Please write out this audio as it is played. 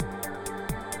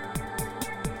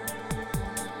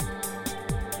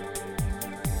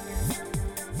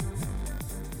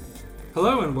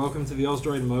Hello and welcome to the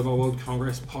Osdroid Mobile World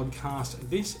Congress podcast.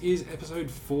 This is episode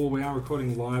 4. We are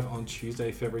recording live on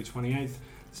Tuesday, February 28th.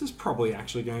 This is probably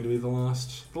actually going to be the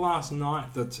last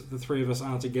night that the three of us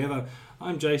are together.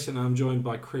 I'm Jason. I'm joined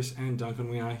by Chris and Duncan.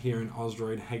 We are here in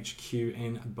Osdroid HQ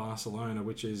in Barcelona,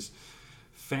 which is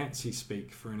fancy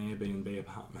speak for an Airbnb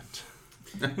apartment.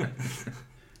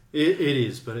 It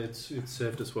is, but it's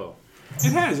served us well.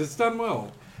 It has. It's done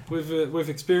well. We've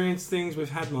experienced things. We've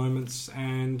had moments,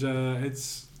 and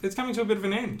it's coming to a bit of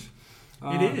an end.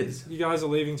 It is. You guys are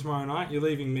leaving tomorrow night. You're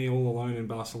leaving me all alone in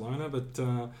Barcelona, but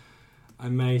I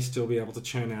may still be able to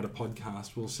churn out a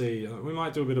podcast. We'll see. We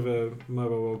might do a bit of a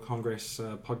Mobile World Congress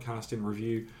podcast in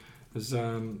review.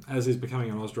 As is becoming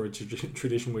an Osdroid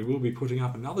tradition, we will be putting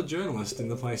up another journalist in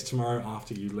the place tomorrow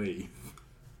after you leave.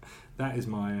 That is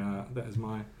my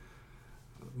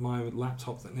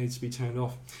laptop that needs to be turned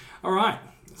off. All right,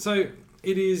 so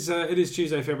it is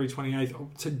Tuesday, February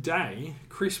 28th. Today,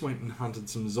 Chris went and hunted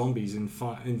some zombies in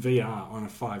VR on a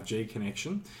 5G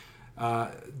connection.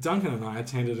 Duncan and I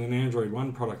attended an Android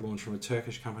One product launch from a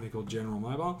Turkish company called General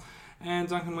Mobile, and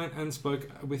Duncan went and spoke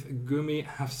with Gumi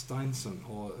Hafsteinsson,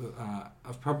 or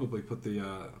I've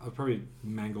probably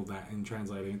mangled that in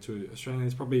translating it to Australian.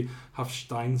 It's probably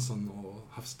Hafsteinsson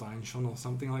or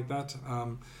something like that.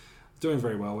 Doing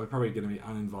very well. We're probably going to be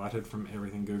uninvited from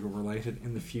everything Google related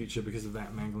in the future because of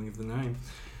that mangling of the name.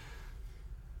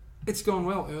 It's gone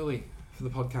well early for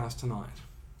the podcast tonight.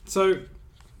 So,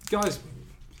 guys,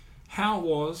 how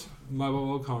was Mobile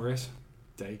World Congress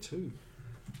Day 2?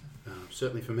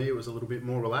 Certainly for me, it was a little bit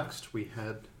more relaxed. We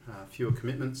had fewer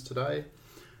commitments today,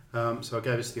 so it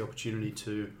gave us the opportunity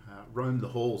to roam the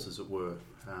halls, as it were.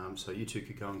 So you two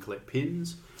could go and collect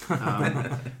pins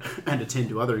and attend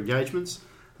to other engagements.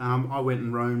 I went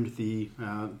and roamed the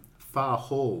far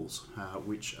halls,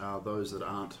 which are those that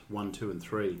aren't 1, 2 and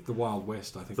 3. The Wild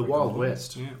West, I think. The Wild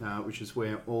West, yeah. Which is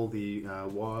where all the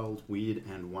wild, weird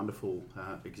and wonderful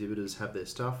exhibitors have their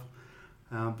stuff.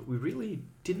 But we really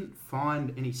didn't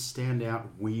find any standout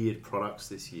weird products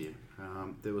this year.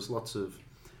 There was lots of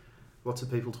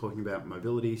people talking about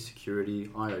mobility, security,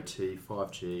 IoT,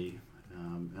 5G,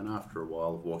 and after a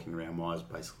while of walking around, my eyes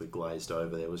basically glazed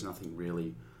over. There was nothing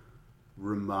really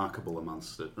remarkable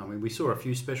amongst it. I mean, we saw a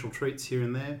few special treats here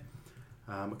and there,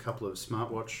 a couple of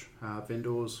smartwatch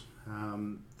vendors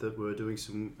that were doing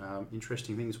some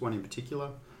interesting things, one in particular,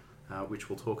 which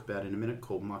we'll talk about in a minute,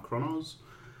 called Micronos.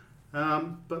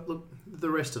 But look, the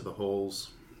rest of the halls,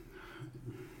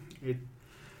 it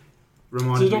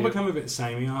reminds me... Did it all become a bit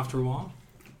samey after a while?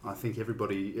 I think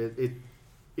everybody...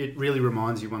 It really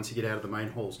reminds you, once you get out of the main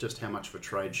halls, just how much of a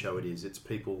trade show it is. It's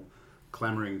people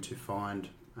clamouring to find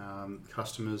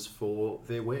customers for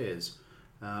their wares,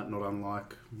 not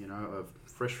unlike a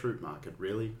fresh fruit market,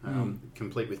 really,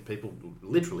 complete with people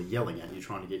literally yelling at you,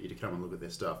 trying to get you to come and look at their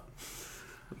stuff.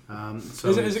 So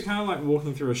is it kind of like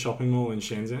walking through a shopping mall in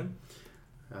Shenzhen?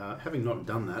 Having not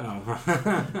done that,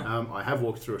 I have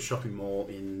walked through a shopping mall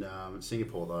in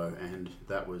Singapore though, and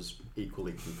that was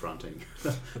equally confronting.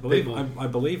 I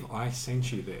believe I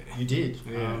sent you there. You did.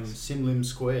 Yes. Sim Lim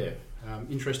Square.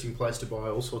 Interesting place to buy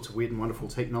all sorts of weird and wonderful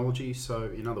technology. So,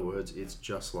 in other words, it's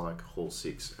just like Hall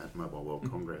 6 at Mobile World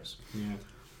Congress. Yeah.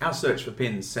 Our search for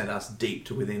pins sent us deep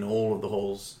to within all of the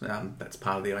halls. That's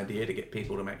part of the idea, to get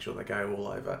people to make sure they go all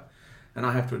over. And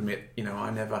I have to admit,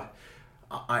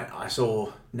 I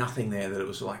saw nothing there that it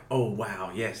was like, oh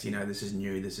wow, yes, this is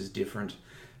new, this is different.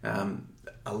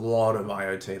 A lot of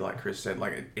IoT, like Chris said.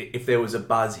 Like, if there was a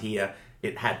buzz here,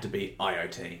 it had to be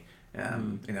IoT.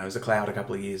 It was a cloud a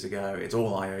couple of years ago. It's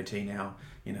all IoT now.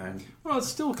 Well, it's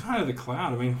still kind of the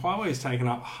cloud. I mean, Huawei's taken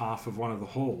up half of one of the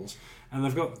halls, and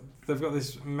they've got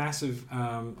this massive.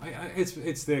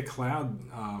 It's their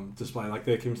cloud display. Like,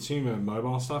 their consumer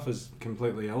mobile stuff is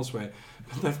completely elsewhere,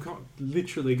 but they've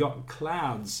literally got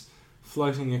clouds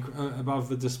floating above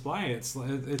the display. It's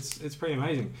pretty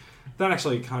amazing. That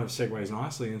actually kind of segues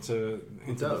nicely into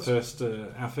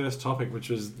our first topic, which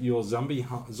was your zombie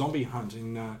hunt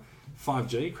in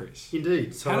 5G, Chris.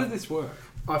 Indeed. So how did this work?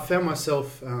 I found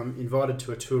myself invited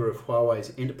to a tour of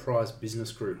Huawei's Enterprise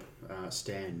Business Group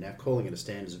stand. Now, calling it a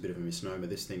stand is a bit of a misnomer.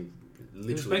 This thing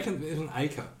literally... It's an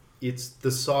acre. It's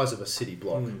the size of a city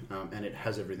block, and it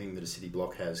has everything that a city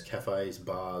block has. Cafes,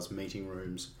 bars, meeting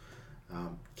rooms,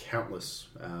 countless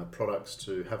products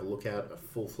to have a look at, a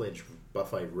full-fledged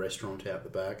buffet restaurant out the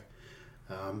back.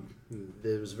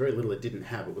 There was very little it didn't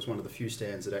have. It was one of the few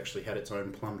stands that actually had its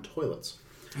own plum toilets.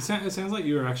 It sounds like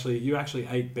you actually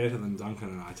ate better than Duncan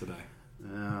and I today.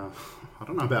 I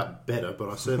don't know about better, but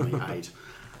I certainly ate.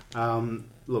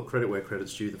 Look, credit where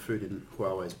credit's due. The food in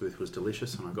Huawei's booth was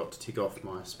delicious, and I got to tick off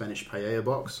my Spanish paella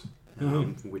box.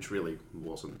 which really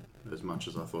wasn't as much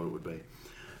as I thought it would be.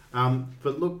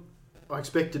 But look, I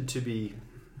expected to be,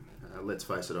 let's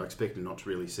face it, I expected not to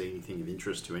really see anything of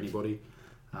interest to anybody.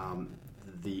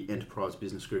 The Enterprise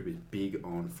Business Group is big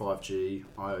on 5G,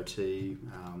 IoT,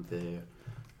 their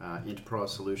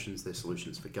enterprise solutions, their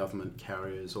solutions for government,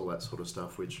 carriers, all that sort of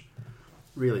stuff, which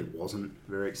really wasn't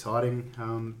very exciting.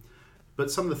 But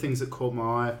some of the things that caught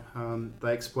my eye,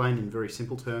 they explained in very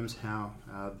simple terms how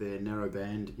their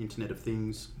narrowband Internet of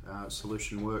Things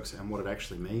solution works and what it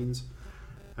actually means.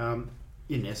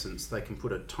 In essence, they can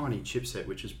put a tiny chipset,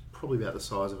 which is probably about the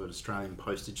size of an Australian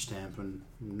postage stamp and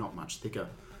not much thicker,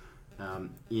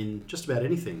 in just about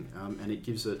anything. And it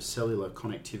gives it cellular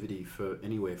connectivity for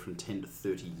anywhere from 10 to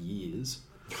 30 years,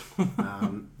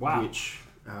 Wow. which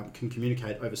can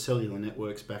communicate over cellular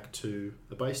networks back to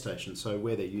the base station. So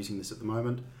where they're using this at the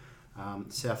moment,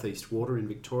 Southeast Water in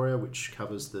Victoria, which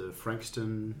covers the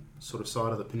Frankston sort of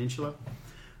side of the peninsula,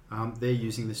 they're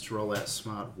using this to roll out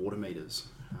smart water meters,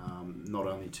 not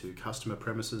only to customer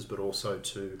premises but also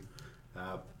to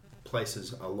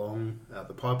places along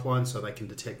the pipeline, so they can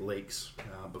detect leaks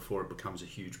before it becomes a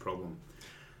huge problem.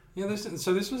 Yeah,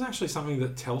 so this was actually something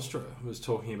that Telstra was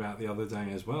talking about the other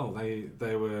day as well.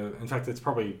 They were, in fact, it's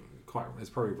probably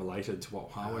related to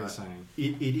what Huawei's saying.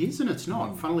 It is and it's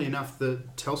not. Funnily enough, the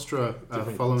Telstra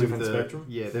following different spectrum?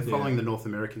 they're following the North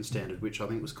American standard, which I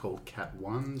think was called Cat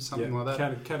 1, something like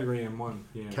that. Category M1.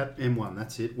 Yeah. Cat M1,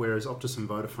 that's it. Whereas Optus and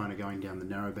Vodafone are going down the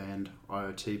narrowband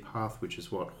IoT path, which is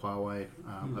what Huawei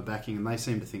are backing, and they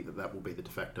seem to think that that will be the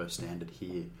de facto standard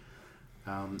here.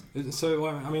 So,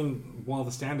 I mean, while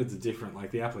the standards are different,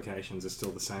 like the applications are still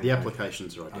the same. The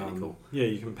applications are identical. Yeah,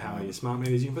 you can power your smart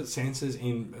meters. You can put sensors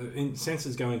in.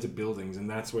 Sensors go into buildings, and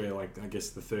that's where, like, I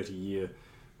guess the 30-year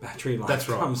battery life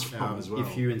comes from as well.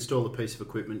 If you install a piece of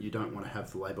equipment, you don't want to have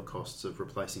the labour costs of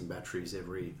replacing batteries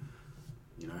every,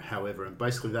 however. And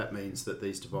basically, that means that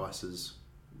these devices,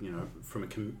 from a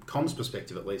comms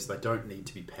perspective at least, they don't need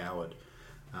to be powered.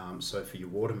 So for your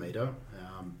water meter,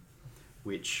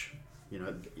 which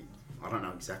I don't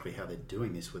know exactly how they're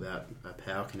doing this without a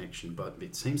power connection, but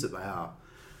it seems that they are.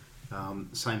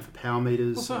 Same for power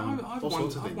meters. Also,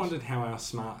 I've wondered how our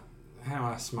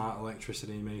smart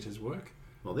electricity meters work.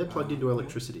 Well, they're plugged into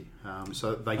electricity,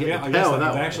 so they get I the guess power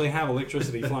that they way. actually have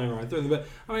electricity flowing right through them. But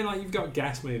I mean, like, you've got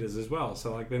gas meters as well,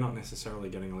 so like they're not necessarily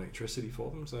getting electricity for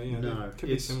them. So it could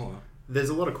be similar. There's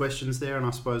a lot of questions there, and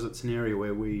I suppose it's an area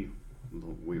where we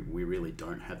really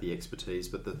don't have the expertise,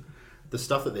 but the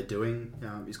stuff that they're doing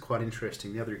is quite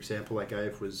interesting. The other example I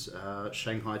gave was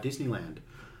Shanghai Disneyland,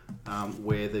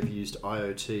 where they've used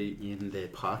IoT in their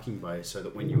parking bay so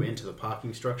that when you enter the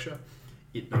parking structure,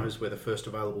 it knows where the first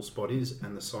available spot is,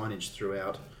 and the signage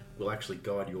throughout will actually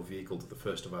guide your vehicle to the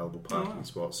first available parking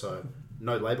spot. So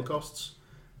no labour costs,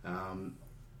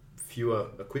 fewer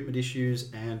equipment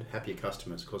issues, and happier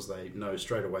customers because they know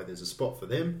straight away there's a spot for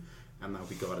them and they'll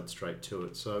be guided straight to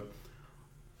it. So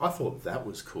I thought that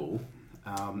was cool.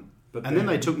 Then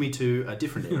they took me to a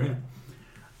different area.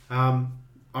 I'm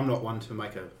not one to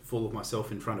make a fool of myself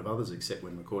in front of others except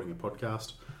when recording a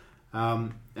podcast.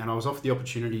 And I was offered the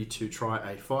opportunity to try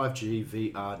a 5G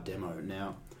VR demo.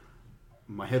 Now,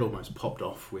 my head almost popped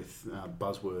off with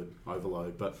buzzword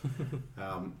overload, but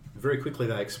very quickly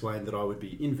they explained that I would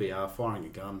be in VR, firing a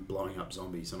gun, blowing up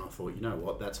zombies, and I thought, you know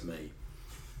what, that's me.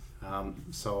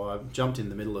 So I jumped in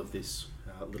the middle of this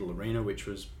little arena, which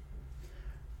was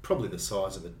probably the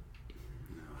size of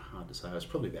hard to say, it was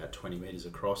probably about 20 metres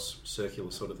across,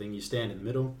 circular sort of thing. You stand in the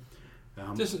middle.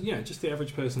 Just the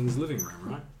average person's living room,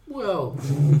 right? Well,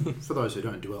 for those who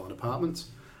don't dwell in apartments,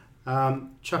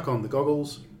 chuck on the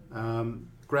goggles,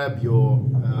 grab your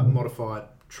modified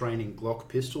training Glock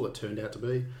pistol, it turned out to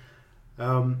be,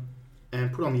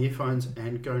 and put on the earphones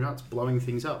and go nuts, blowing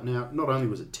things up. Now, not only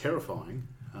was it terrifying,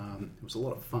 it was a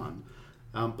lot of fun,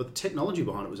 but the technology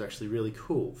behind it was actually really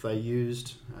cool. They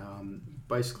used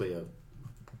basically a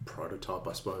prototype,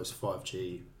 I suppose,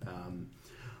 5G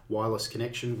wireless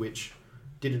connection, which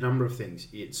did a number of things.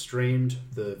 It streamed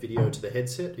the video to the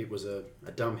headset. It was a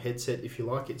dumb headset, if you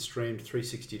like. It streamed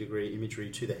 360-degree imagery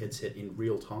to the headset in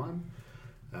real time.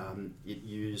 It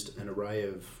used an array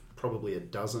of probably a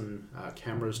dozen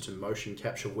cameras to motion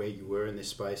capture where you were in this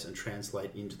space and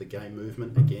translate into the game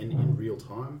movement, again, in real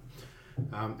time.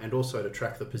 And also to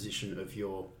track the position of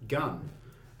your gun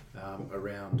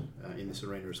around in this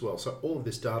arena as well. So all of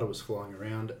this data was flying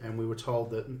around, and we were told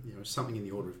that something in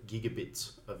the order of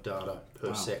gigabits of data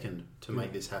per second to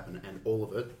make this happen, and all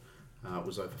of it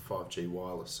was over 5G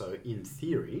wireless. So in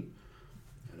theory,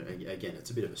 and again,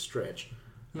 it's a bit of a stretch,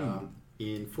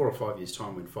 in 4 or 5 years'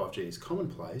 time when 5G is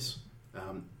commonplace,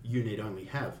 You need only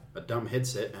have a dumb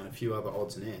headset and a few other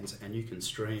odds and ends, and you can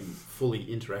stream fully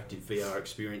interactive VR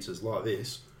experiences like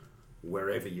this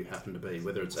wherever you happen to be,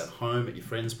 whether it's at home, at your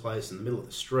friend's place, in the middle of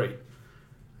the street.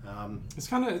 It's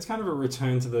kind of a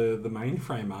return to the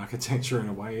mainframe architecture in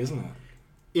a way, isn't it?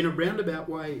 In a roundabout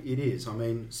way, it is. I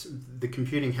mean, the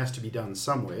computing has to be done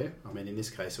somewhere. I mean, in this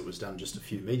case, it was done just a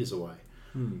few metres away.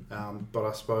 But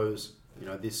I suppose,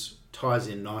 this ties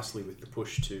in nicely with the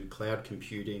push to cloud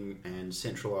computing and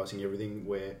centralising everything,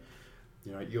 where,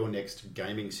 your next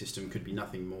gaming system could be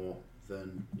nothing more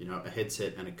than, a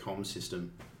headset and a comm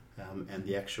system, and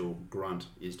the actual grunt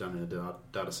is done in a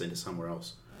data centre somewhere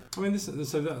else. I mean,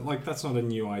 that's not a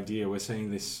new idea. We're seeing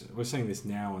this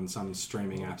now in some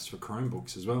streaming apps for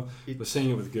Chromebooks as well. We're seeing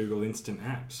it with Google Instant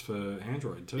Apps for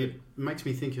Android too. It makes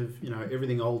me think of,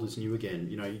 everything old is new again.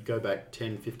 You go back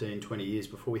 10, 15, 20 years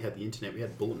before we had the internet, we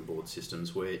had bulletin board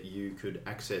systems where you could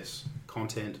access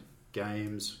content,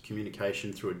 games,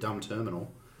 communication through a dumb terminal.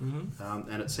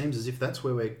 And it seems as if that's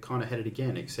where we're kind of headed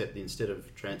again, except instead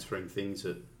of transferring things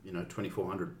at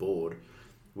 2400 baud,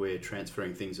 we're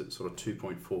transferring things at sort of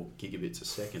 2.4 gigabits a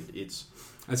second. It's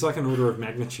like an order of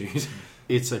magnitude.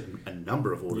 It's a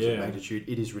number of orders of magnitude.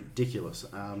 It is ridiculous.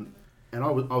 And I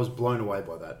was blown away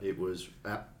by that. It was,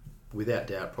 without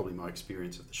doubt, probably my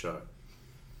experience of the show.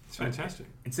 It's fantastic.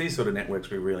 It's these sort of networks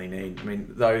we really need. I mean,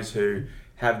 those who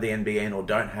have the NBN or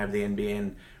don't have the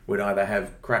NBN would either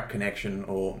have crap connection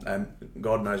or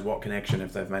God knows what connection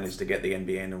if they've managed to get the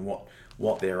NBN and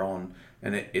what they're on.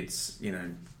 And it's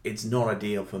not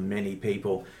ideal for many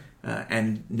people.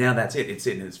 And now that's it. It's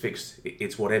in. It's fixed.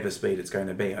 It's whatever speed it's going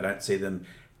to be. I don't see them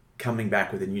coming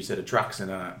back with a new set of trucks in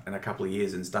a couple of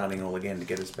years and starting all again to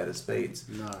get us better speeds.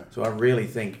 No. So I really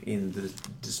think in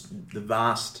the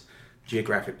vast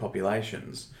geographic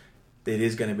populations, it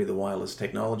is going to be the wireless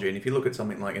technology. And if you look at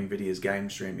something like NVIDIA's game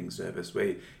streaming service,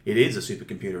 where it is a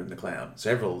supercomputer in the cloud,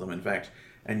 several of them in fact,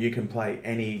 and you can play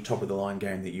any top-of-the-line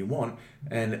game that you want,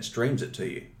 and it streams it to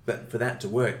you. But for that to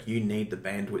work, you need the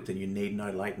bandwidth and you need no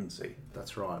latency.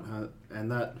 That's right.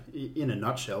 And that, in a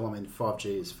nutshell, I mean,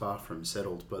 5G is far from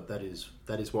settled, but that is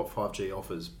what 5G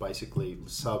offers. Basically,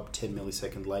 sub 10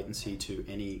 millisecond latency to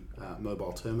any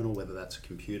mobile terminal, whether that's a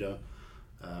computer,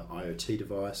 IoT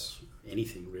device,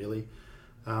 anything really.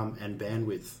 And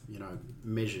bandwidth,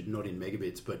 measured not in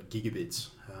megabits, but gigabits,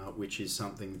 which is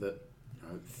something that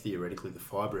theoretically the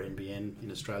fibre NBN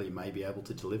in Australia may be able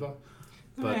to deliver.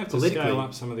 They may have to scale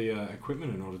up some of the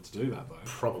equipment in order to do that, though.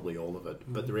 Probably all of it,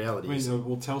 but the reality is...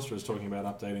 Telstra is talking about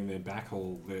updating their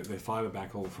backhaul, their fibre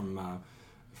backhaul from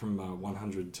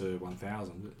 100 to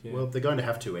 1,000. Yeah. Well, they're going to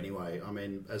have to anyway. I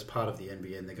mean, as part of the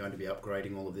NBN, they're going to be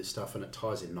upgrading all of this stuff, and it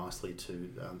ties in nicely to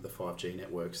the 5G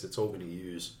networks. It's all going to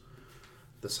use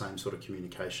the same sort of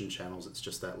communication channels. It's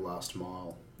just that last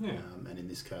mile. Yeah. And in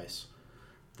this case,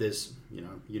 there's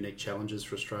unique challenges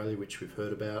for Australia, which we've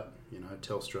heard about.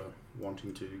 Telstra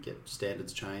wanting to get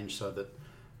standards changed so that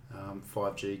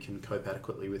 5G can cope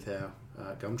adequately with our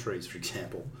gum trees, for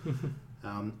example.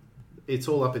 It's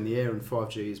all up in the air, and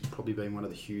 5G has probably been one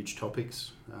of the huge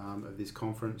topics of this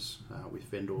conference, with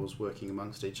vendors working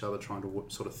amongst each other, trying to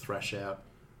sort of thrash out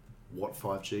what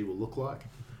 5G will look like.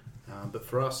 But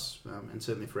for us, and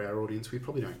certainly for our audience, we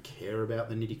probably don't care about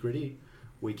the nitty-gritty.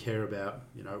 We care about,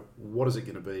 what is it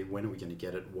going to be, when are we going to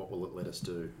get it, what will it let us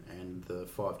do? And the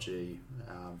 5G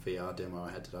VR demo I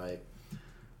had today,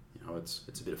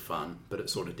 it's a bit of fun, but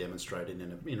it sort of demonstrated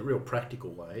in a real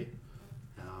practical way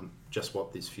just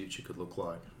what this future could look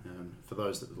like. For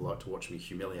those that would like to watch me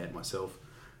humiliate myself,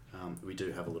 we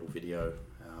do have a little video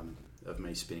of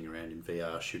me spinning around in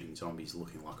VR shooting zombies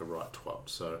looking like a right twat.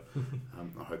 So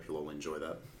I hope you'll all enjoy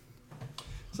that.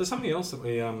 So something else that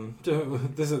we do,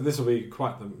 this will be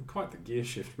quite the gear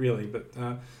shift really, but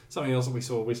something else that we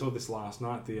saw this last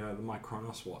night, the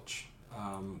Micronos watch.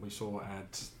 We saw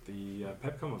at the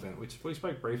Pepcom event, which we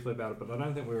spoke briefly about it, but I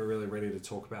don't think we were really ready to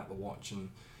talk about the watch and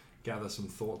gather some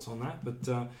thoughts on that.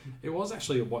 But it was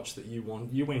actually a watch that you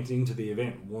went into the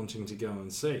event wanting to go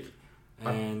and see.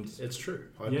 And it's true.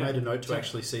 I made a note to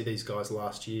actually see these guys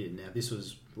last year. Now, this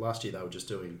was last year. They were just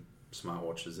doing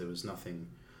smartwatches. There was nothing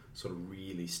sort of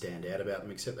really stand out about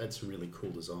them, except they had some really cool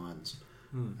designs.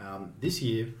 This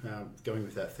year, going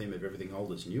with that theme of everything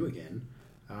old is new again,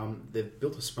 they've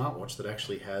built a smartwatch that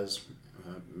actually has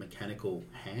mechanical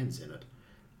hands in it.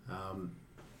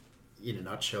 In a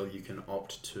nutshell, you can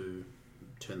opt to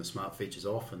turn the smart features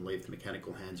off and leave the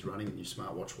mechanical hands running, and your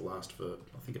smartwatch will last for,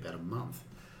 I think, about a month.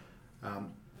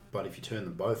 But if you turn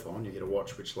them both on, you get a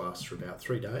watch which lasts for about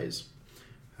 3 days.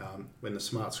 When the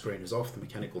smart screen is off, the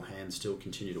mechanical hands still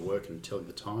continue to work and tell you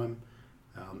the time.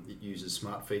 It uses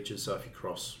smart features, so if you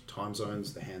cross time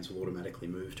zones, the hands will automatically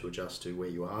move to adjust to where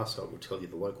you are, so it will tell you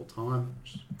the local time,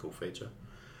 which is a cool feature.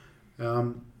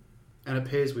 And it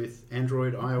pairs with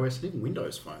Android, iOS, and even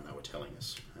Windows Phone, they were telling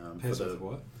us. Pairs with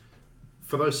what?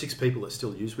 For those 6 people that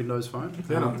still use Windows Phone,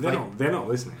 They're not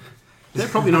listening. they're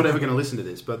probably not ever going to listen to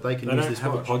this, but they can They use don't this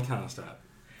have watch. a podcast app.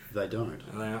 They don't.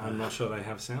 I'm not sure they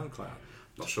have SoundCloud.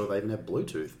 Not sure they even have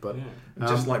Bluetooth, but Yeah.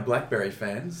 Just like BlackBerry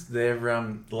fans, their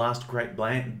last great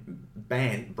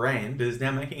brand is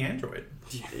now making Android.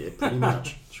 yeah, pretty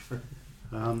much. True.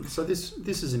 So this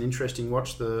is an interesting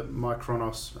watch, the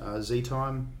Micronos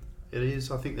Z-Time. It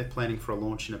is. I think they're planning for a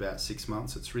launch in about 6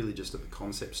 months. It's really just at the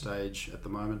concept stage at the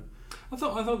moment. I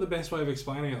thought the best way of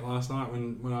explaining it last night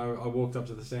when I walked up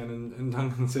to the stand and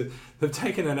Duncan said they've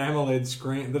taken an AMOLED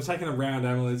screen, they've taken a round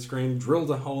AMOLED screen, drilled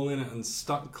a hole in it and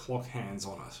stuck clock hands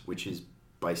on it. Which is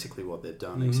basically what they've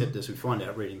done, Mhm. except as we find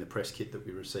out reading the press kit that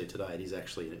we received today, it is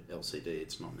actually an LCD.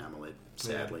 It's not an AMOLED,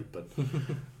 sadly. Yeah.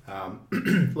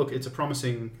 But look, it's a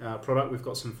promising product. We've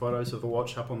got some photos of the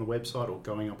watch up on the website or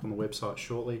going up on the website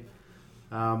shortly.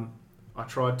 I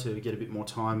tried to get a bit more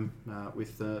time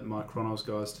with the Micronos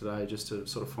guys today just to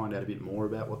sort of find out a bit more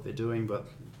about what they're doing, but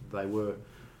they were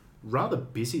rather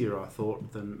busier, I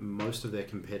thought, than most of their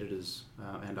competitors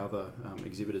and other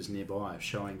exhibitors nearby,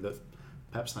 showing that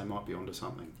perhaps they might be onto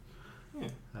something. Yeah.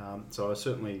 So I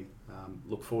certainly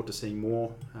look forward to seeing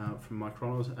more from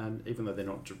Micronos, and even though they're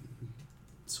not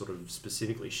sort of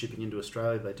specifically shipping into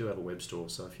Australia, they do have a web store,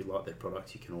 so if you like their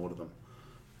product, you can order them,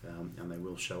 and they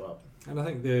will show up. And I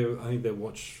think their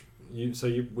watch.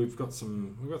 We've got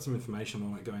some information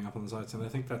on it going up on the sites, and I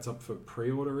think that's up for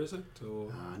pre-order. Is it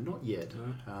or Not yet,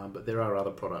 no? but there are other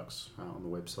products on the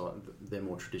website. They're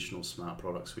more traditional smart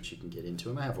products which you can get into,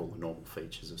 and they have all the normal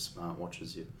features of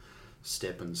smartwatches: your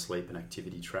step and sleep and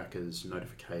activity trackers,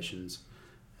 notifications.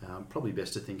 Probably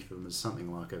best to think of them as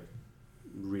something like a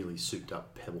really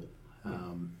souped-up Pebble.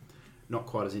 Not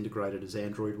quite as integrated as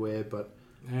Android Wear, but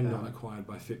and not acquired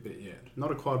by Fitbit yet.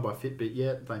 not acquired by Fitbit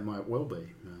yet. They might well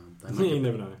be. You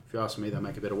never know. If you ask me, they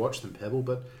make a better watch than Pebble,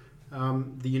 but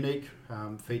the unique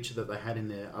feature that they had in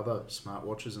their other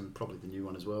smartwatches, and probably the new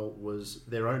one as well, was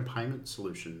their own payment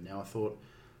solution. Now, I thought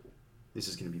this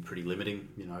is going to be pretty limiting,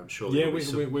 surely. Yeah,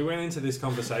 we went into this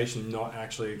conversation not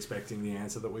actually expecting the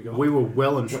answer that we got. We were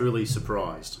well and truly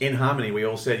surprised. In Harmony, we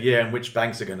all said, yeah, and which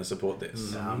banks are going to support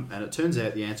this? And it turns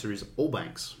out the answer is all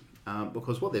banks.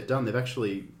 Because what they've done, they've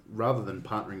actually, rather than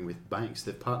partnering with banks,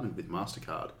 they've partnered with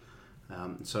MasterCard.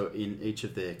 So in each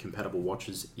of their compatible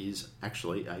watches is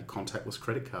actually a contactless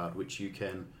credit card, which you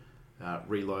can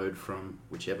reload from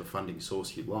whichever funding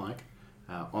source you like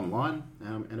online.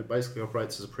 And it basically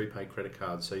operates as a prepaid credit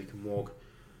card. So you can walk,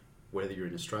 whether you're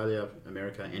in Australia,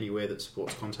 America, anywhere that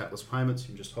supports contactless payments, you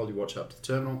can just hold your watch up to the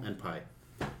terminal and pay.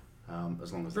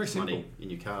 As long as Very there's simple. money in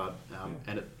your card. Yeah.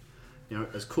 And it,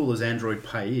 as cool as Android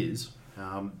Pay is,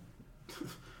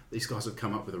 these guys have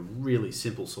come up with a really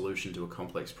simple solution to a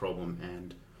complex problem,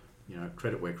 and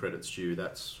credit where credit's due.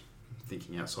 That's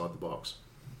thinking outside the box.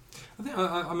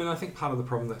 I think part of the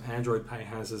problem that Android Pay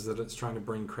has is that it's trying to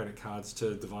bring credit cards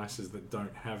to devices that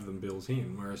don't have them built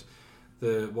in, whereas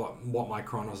what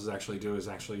Micronos is actually do is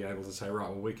actually able to say, right,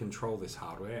 well, we control this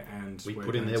hardware and We we're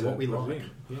put in going there to what we put it like. in.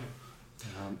 Yeah.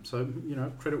 So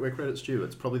credit where credit's due.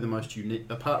 It's probably the most unique,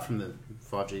 apart from the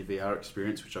 5G VR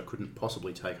experience, which I couldn't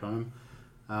possibly take home.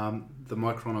 The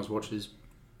Micronos watch is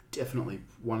definitely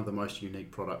one of the most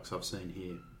unique products I've seen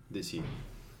here this year.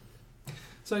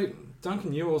 So,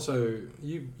 Duncan,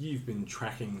 you've been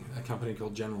tracking a company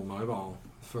called General Mobile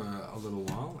for a little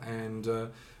while,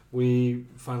 and we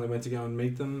finally went to go and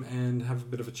meet them and have a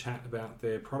bit of a chat about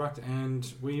their product,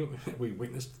 and we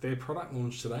witnessed their product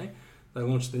launch today. They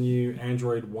launched the new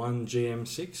Android One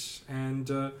GM6, and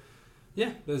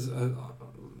there's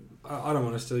I don't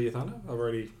want to steal your thunder. I've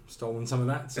already stolen some of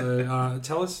that. So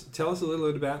tell us a little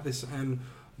bit about this and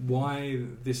why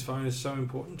this phone is so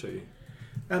important to you.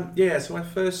 So I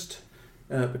first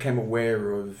became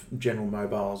aware of General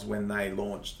Mobiles when they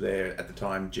launched their, at the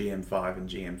time, GM5 and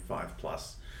GM5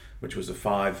 Plus, which was a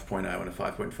 5.0 and a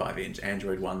 5.5 inch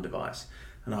Android One device.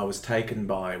 And I was taken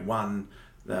by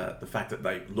the fact that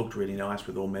they looked really nice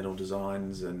with all metal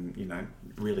designs and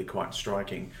really quite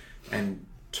striking, and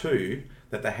 2,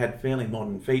 that they had fairly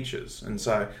modern features. And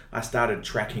so I started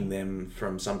tracking them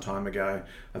from some time ago.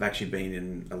 I've actually been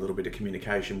in a little bit of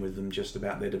communication with them just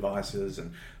about their devices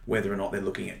and whether or not they're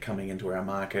looking at coming into our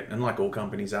market. And like all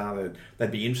companies are, they'd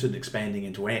be interested in expanding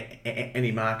into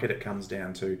any market. It comes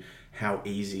down to how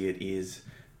easy it is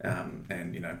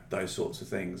and those sorts of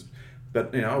things.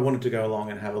 But I wanted to go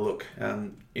along and have a look.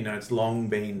 It's long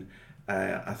been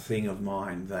a thing of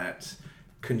mine that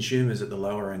consumers at the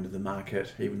lower end of the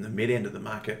market, even the mid end of the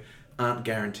market, aren't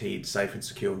guaranteed safe and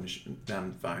secure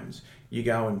phones. You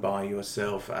go and buy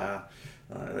yourself,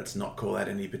 let's not call out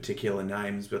any particular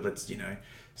names, but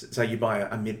so you buy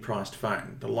a mid-priced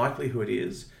phone. The likelihood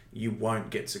is you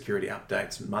won't get security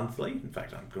updates monthly. In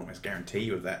fact, I can almost guarantee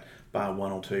you of that, bar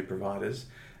one or two providers.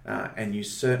 And you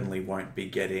certainly won't be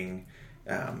getting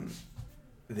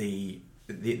the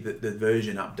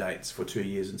version updates for 2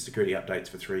 years and security updates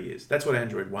for 3 years. That's what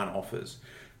Android One offers.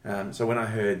 So when I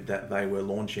heard that they were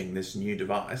launching this new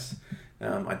device,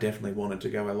 I definitely wanted to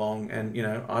go along, and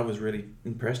I was really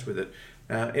impressed with it.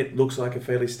 It looks like a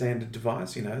fairly standard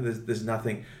device. There's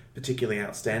nothing particularly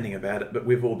outstanding about it, but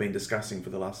we've all been discussing for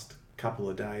the last couple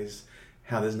of days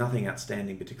how there's nothing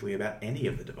outstanding particularly about any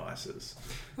of the devices.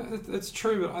 It's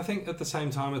true, but I think at the same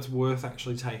time it's worth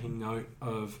actually taking note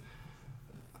of,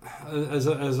 as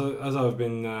I've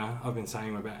been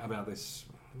saying about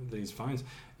these phones.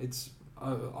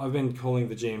 I've been calling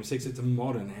the GM6. It's a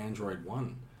modern Android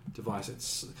One device.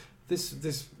 It's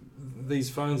these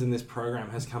phones and this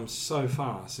program has come so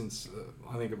far since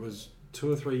I think it was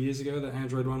 2 or 3 years ago that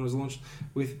Android One was launched,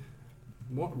 with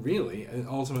what really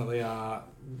ultimately are,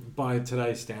 by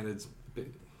today's standards,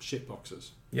 shit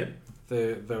boxes. Yep.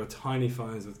 They were tiny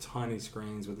phones with tiny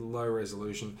screens with low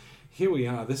resolution. Here we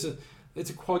are. It's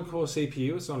a quad-core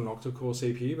CPU. It's not an octa-core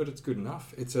CPU, but it's good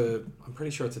enough. I'm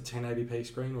pretty sure it's a 1080p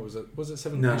screen, or was it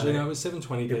 7? No, actually, no, it was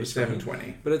 720p. It was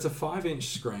 720. But it's a 5-inch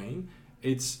screen.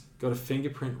 It's got a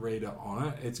fingerprint reader on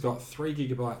it. It's got 3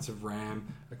 gigabytes of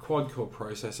RAM, a quad-core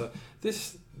processor.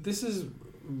 This is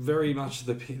very much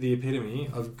the epitome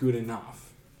of good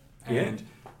enough. And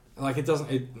it doesn't.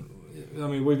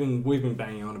 We've been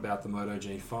banging on about the Moto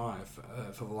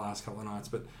G5 for the last couple of nights,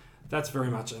 but that's very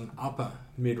much an upper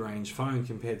mid-range phone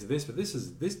compared to this. But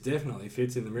this definitely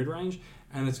fits in the mid-range,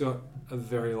 and it's got a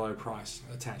very low price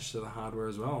attached to the hardware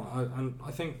as well.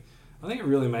 I think it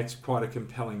really makes quite a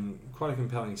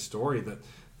compelling story that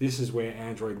this is where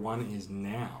Android One is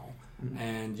now,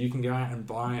 and you can go out and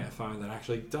buy a phone that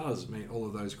actually does meet all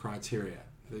of those criteria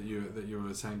that you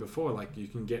were saying before. Like, you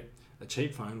can get a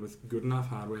cheap phone with good enough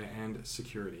hardware and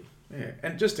security. Yeah,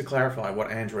 and just to clarify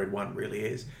what Android One really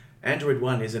is, Android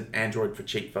One isn't Android for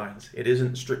cheap phones. It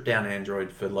isn't stripped down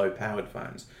Android for low-powered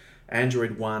phones.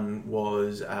 Android One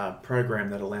was a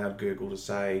program that allowed Google to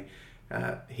say,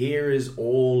 here is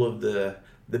all of the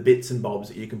bits and bobs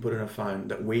that you can put in a phone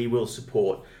that we will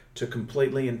support to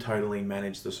completely and totally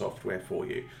manage the software for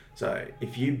you. So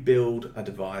if you build a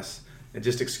device, and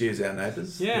just excuse our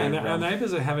neighbours. Yeah, and our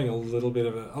neighbours are having a little bit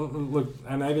of a... Look,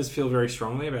 our neighbours feel very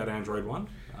strongly about Android One,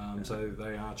 so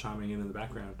they are chiming in the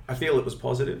background. I feel it was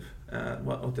positive,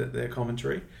 their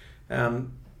commentary.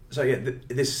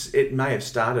 It may have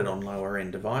started on lower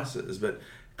end devices, but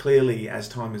clearly as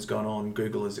time has gone on,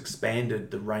 Google has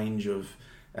expanded the range of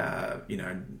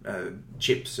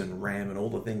chips and RAM and all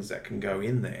the things that can go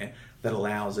in there that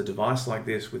allows a device like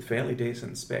this with fairly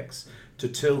decent specs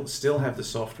to still have the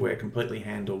software completely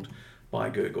handled by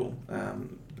Google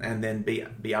and then be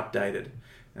updated.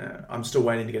 I'm still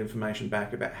waiting to get information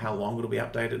back about how long it'll be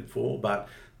updated for, but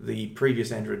the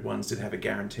previous Android ones did have a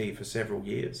guarantee for several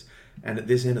years. And at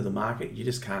this end of the market, you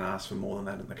just can't ask for more than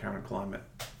that in the current climate.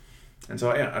 And so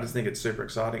I just think it's super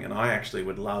exciting, and I actually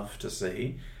would love to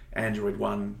see Android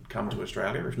One come to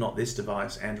Australia, if not this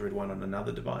device, Android One on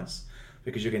another device,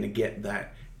 because you're going to get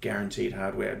that guaranteed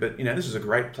hardware. But this is a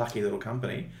great plucky little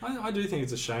company. I do think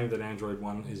it's a shame that Android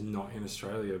One is not in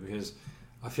Australia, because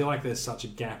I feel like there's such a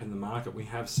gap in the market. We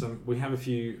have a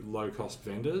few low cost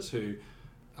vendors who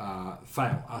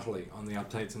fail utterly on the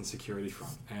updates and security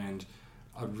front, and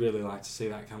I'd really like to see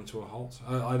that come to a halt.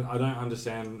 I don't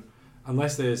understand,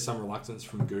 unless there's some reluctance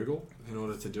from Google in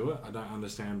order to do it, I don't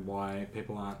understand why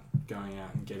people aren't going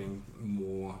out and getting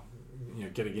more,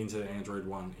 getting into Android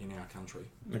One in our country.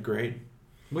 Agreed.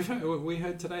 We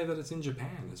heard today that it's in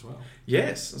Japan as well.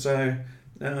 Yes, so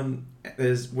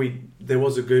there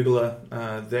was a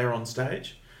Googler there on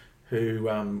stage who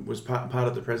was part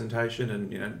of the presentation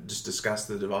and just discussed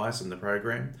the device and the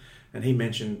program. And he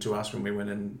mentioned to us when we went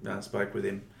and spoke with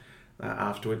him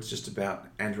afterwards just about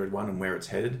Android One and where it's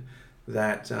headed,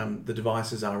 that the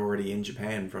devices are already in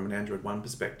Japan from an Android One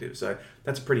perspective. So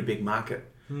that's a pretty big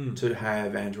market to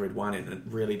have Android One in. It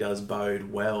really does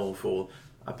bode well for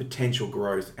a potential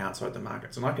growth outside the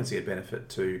markets. And I can see a benefit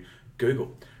to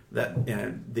Google. That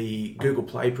the Google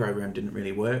Play program didn't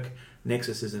really work.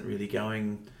 Nexus isn't really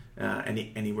going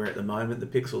anywhere at the moment. The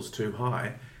Pixel's too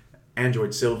high.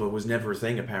 Android Silver was never a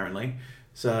thing, apparently.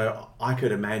 So I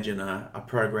could imagine a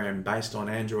program based on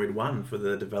Android One for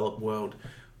the developed world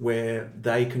where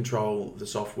they control the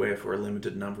software for a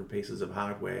limited number of pieces of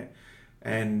hardware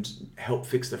and help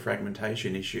fix the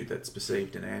fragmentation issue that's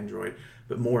perceived in Android,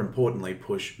 but more importantly,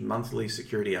 push monthly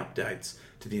security updates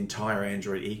to the entire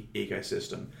Android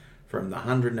ecosystem, from the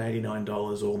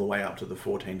 $189 all the way up to the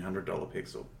 $1,400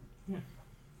 Pixel. Yeah.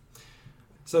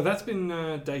 So that's been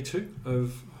day 2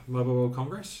 of Mobile World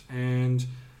Congress, and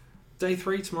day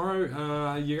 3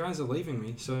 tomorrow. You guys are leaving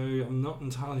me, so I'm not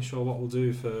entirely sure what we'll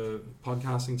do for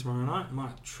podcasting tomorrow night.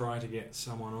 Might try to get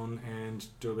someone on and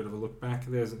do a bit of a look back.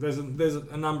 There's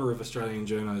a number of Australian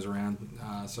journos around,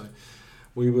 so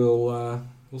we'll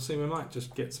see. We might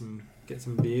just get some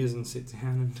beers and sit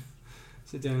down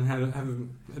and have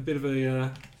a bit of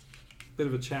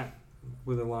a chat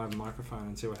with a live microphone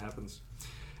and see what happens.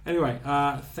 Anyway,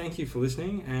 thank you for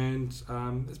listening, and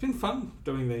it's been fun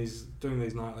doing these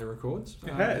nightly records.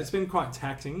 It's been quite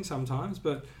taxing sometimes,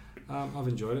 but I've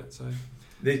enjoyed it. So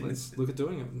let's look at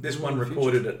doing it. This one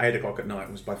recorded at 8 o'clock at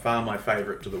night was by far my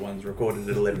favourite to the ones recorded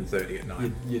at 11:30 at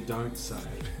night. You don't say.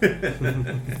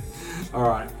 All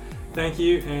right, thank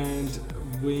you, and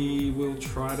we will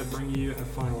try to bring you a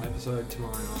final episode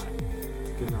tomorrow night.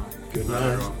 Good night. Good night,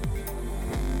 everyone.